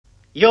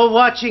You're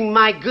watching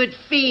my good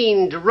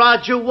fiend,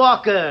 Roger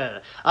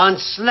Walker, on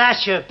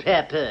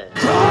SlasherPepper.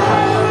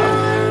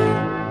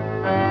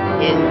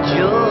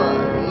 Enjoy.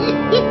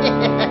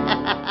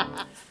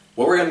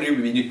 What we're gonna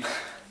do...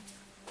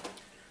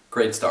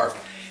 Great start.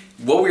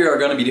 What we are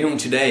gonna be doing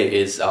today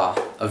is a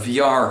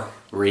VR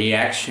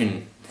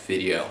reaction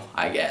video,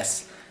 I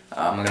guess.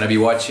 I'm gonna be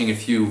watching a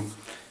few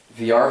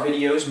VR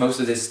videos.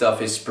 Most of this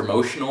stuff is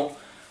promotional.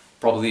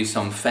 Probably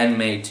some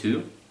fan-made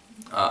too.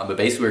 But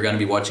basically we're gonna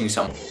be watching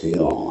some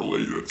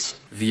horror-related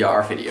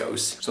VR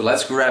videos. So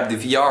let's grab the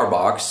VR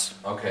box.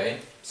 Okay,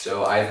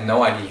 so I have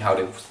no idea how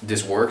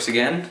this works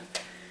again.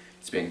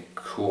 It's been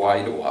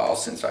quite a while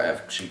since I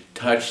have actually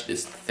touched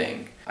this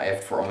thing. I have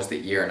it for almost a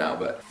year now,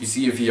 but you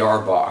see a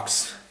VR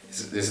box.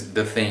 This is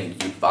the thing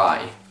you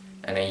buy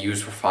and then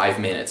use for 5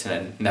 minutes and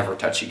then never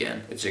touch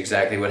again. It's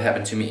exactly what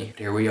happened to me.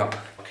 Here we are.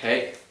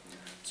 Okay,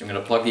 so I'm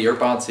gonna plug the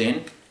earpods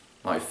in.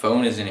 My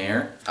phone is in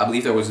here. I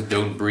believe there was a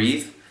Don't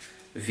Breathe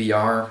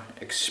VR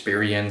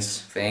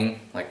experience thing,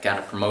 like kind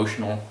of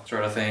promotional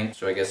sort of thing.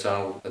 So I guess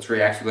let's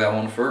react to that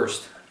one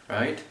first,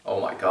 right? Oh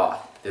my god,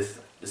 this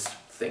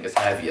thing is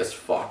heavy as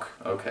fuck.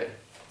 Okay,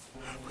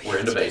 we're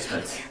in the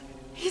basement.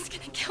 He's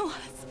gonna kill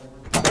us.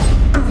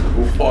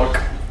 Oh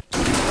fuck.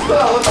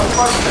 Oh, what the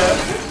fuck, man?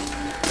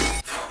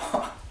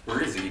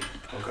 Where is he?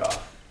 Oh god.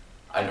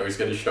 I know he's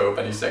gonna show up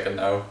any second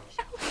now.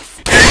 What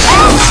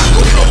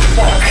the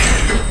fuck?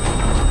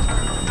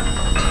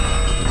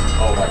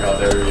 Oh my god,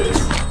 there he is.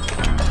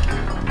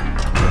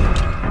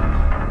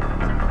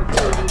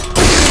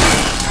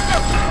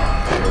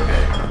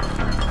 Okay.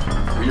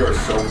 We are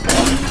so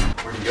funny.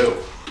 Where'd he go?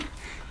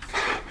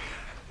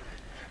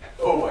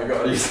 Oh my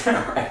god, he's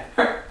right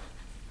there.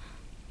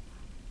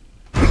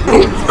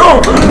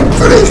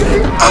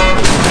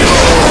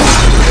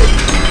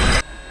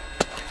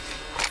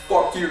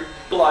 Fuck you,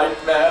 blind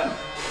man.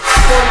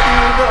 Fuck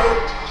you, no.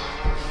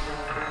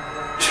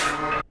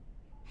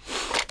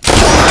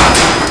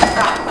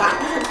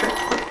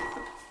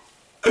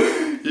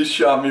 You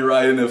shot me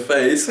right in the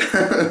face.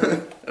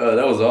 Oh,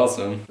 that was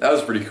awesome. That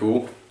was pretty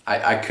cool.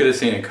 I could have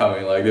seen it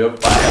coming, like in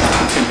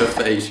the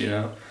face, you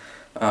know.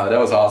 That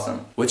was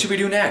awesome. What should we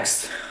do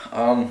next?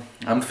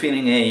 I'm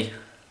feeling a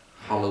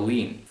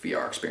Halloween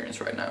VR experience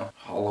right now.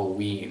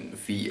 Halloween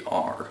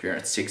VR. Here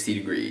at 60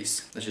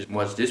 degrees. Let's just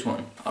watch this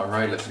one.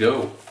 Alright, let's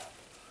go.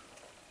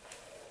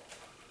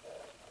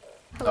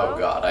 Hello? Oh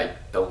god, I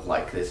don't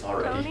like this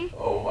already. Tony?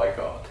 Oh my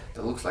god.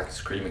 That looks like a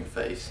screaming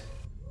face.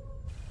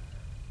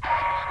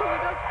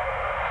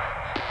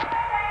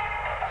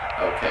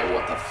 Okay,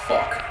 what the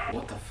fuck?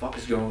 What the fuck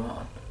is going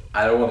on?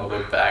 I don't want to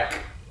look back.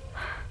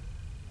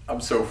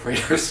 I'm so afraid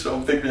there's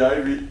something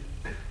behind me.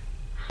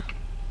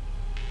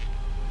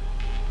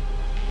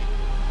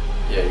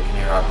 Yeah, you can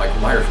hear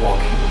Michael Myers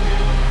walking.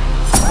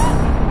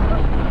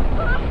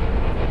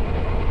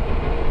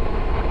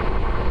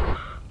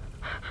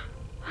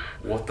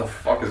 What the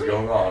fuck is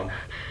going on?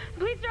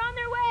 Police are on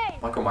their way!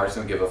 Michael Myers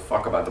doesn't give a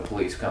fuck about the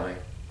police coming.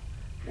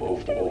 Whoa,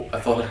 whoa. I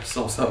thought I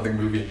saw something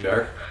moving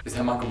there. Is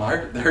that Michael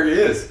Myers? There he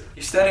is!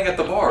 He's standing at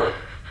the bar.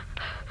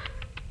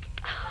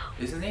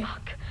 Isn't he?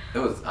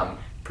 I'm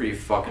pretty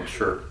fucking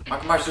sure.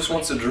 Michael Myers just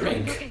wants a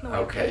drink.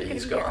 Okay,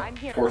 he's gone.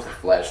 Of course the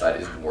flashlight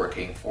isn't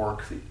working.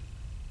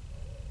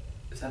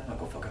 Is that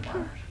Michael fucking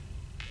Myers?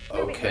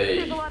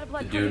 Okay,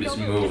 the dude is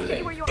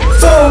moving.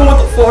 Oh, what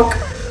the fuck?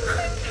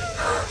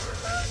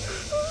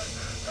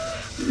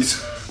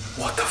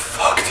 What the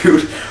fuck,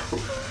 dude?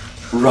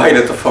 Right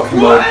at the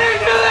fucking line.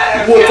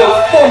 What the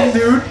fuck,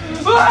 dude?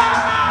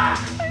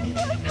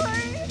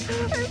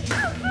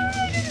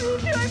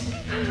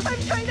 I'm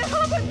trying to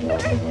help him.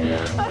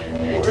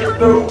 Where's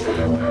the...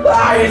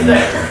 Ah, he's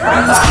there!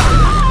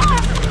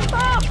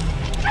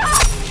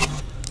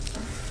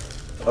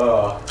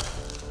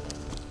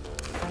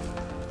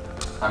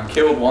 I'm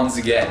killed once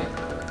again.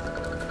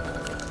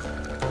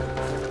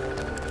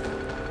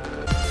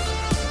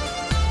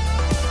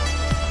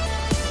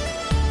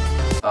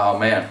 Oh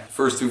man,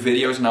 first 2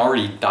 videos and I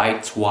already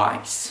died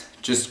twice.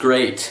 Just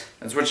great.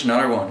 Let's watch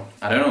another one.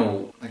 I don't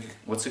know, like,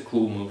 what's a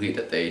cool movie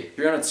that they...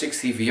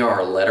 360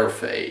 VR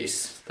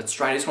Leatherface. Let's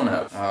try this one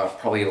out.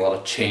 Probably a lot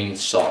of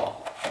chainsaw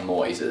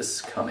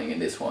noises coming in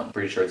this one.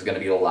 Pretty sure it's gonna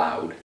be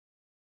loud.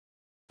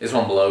 This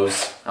one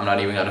blows. I'm not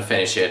even gonna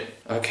finish it.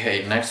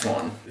 Okay, next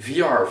one.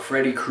 VR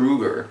Freddy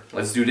Krueger.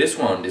 Let's do this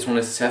one. This one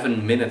is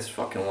 7 minutes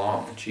fucking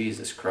long.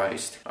 Jesus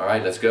Christ.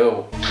 Alright, let's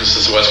go. This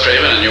is Wes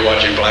Craven and you're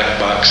watching Black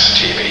Box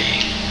TV.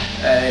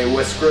 Hey,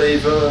 Wes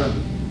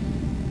Craven.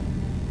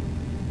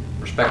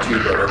 Respect to you,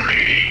 brother.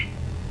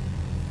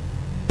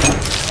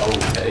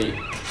 Okay.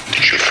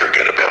 Did you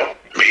forget about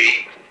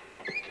me?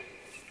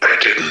 I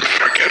didn't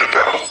forget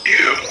about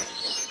you.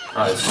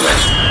 Alright,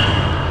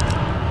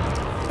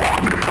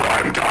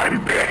 Prime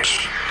time,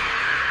 bitch.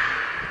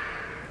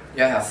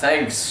 yeah,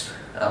 thanks.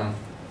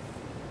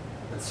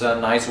 It's a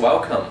nice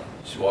welcome.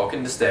 Just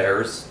walking the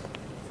stairs.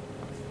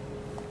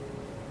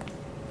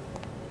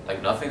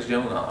 Like nothing's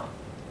going on.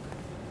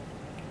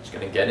 Just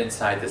gonna get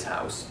inside this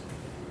house.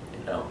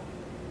 You know.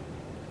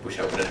 Push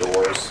open the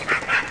doors.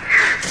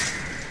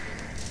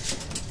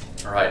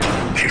 Alright.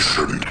 You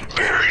shouldn't have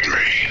buried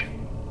me.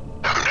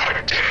 I'm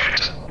not dead.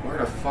 Where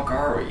the fuck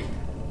are we?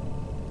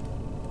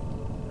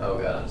 Oh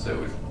god, I'm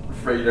so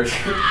afraid of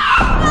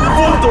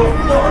What the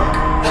fuck?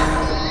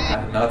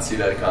 I did not see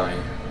that coming.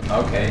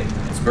 Okay,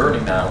 it's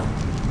burning now,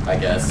 I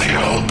guess. They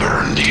all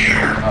burned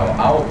here. Oh,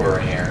 I'll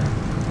burn here.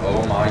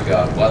 Oh my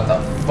god, what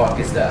the fuck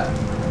is that?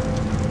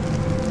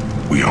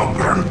 We all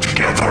burned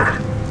together.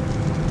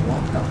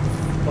 What the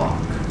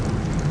fuck?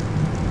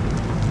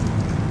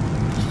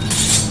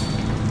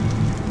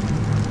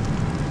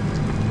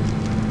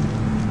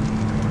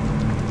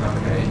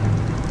 Okay.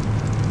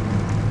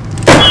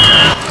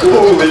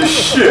 Holy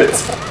shit!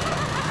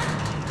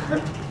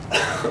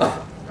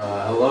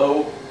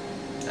 Hello?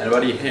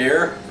 Anybody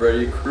here?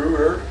 Freddy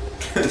Krueger?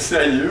 Is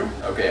that you?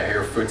 Okay, I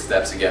hear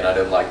footsteps again. I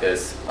don't like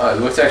this. Oh, it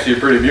looks actually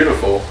pretty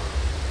beautiful.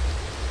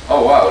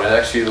 Oh wow, that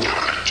actually To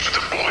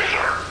the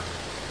boiler.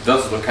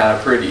 does look kind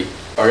of pretty.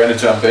 Are we gonna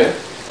jump in?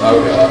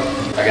 Oh god,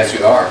 I guess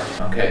we are.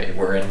 Okay,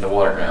 we're in the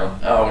water now.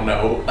 Oh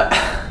no.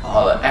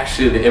 Oh,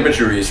 actually the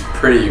imagery is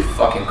pretty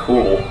fucking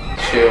cool.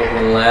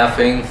 Children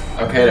laughing.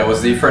 Okay, that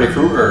was the Freddy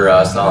Krueger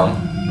song.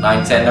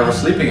 910 Never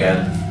Sleep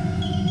Again.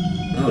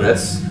 Ooh,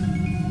 that's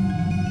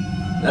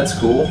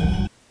cool.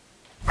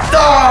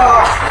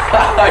 Ah!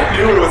 I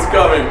knew it was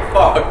coming.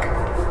 Fuck.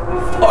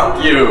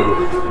 Fuck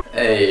you.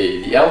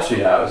 Hey, the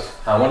Elsie house.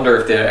 I wonder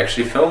if they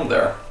actually filmed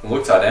there. It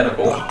looks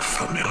identical. Look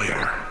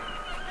familiar.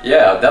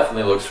 Yeah, it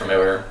definitely looks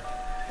familiar.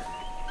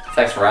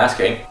 Thanks for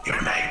asking.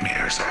 Your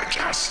nightmares are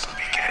just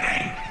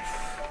beginning.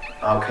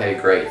 Okay,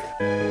 great.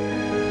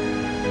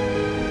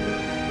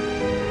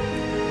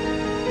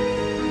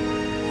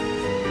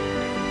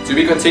 To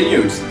be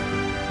continued.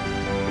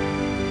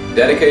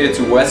 Dedicated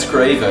to Wes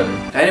Craven.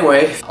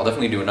 Anyway, I'll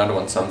definitely do another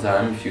one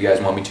sometime if you guys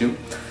want me to.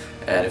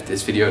 And if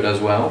this video does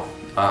well.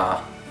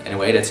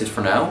 Anyway, that's it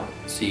for now.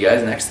 See you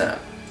guys next time.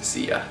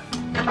 See ya.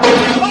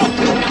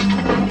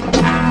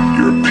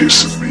 You're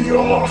pissing me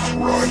off,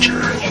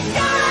 Roger.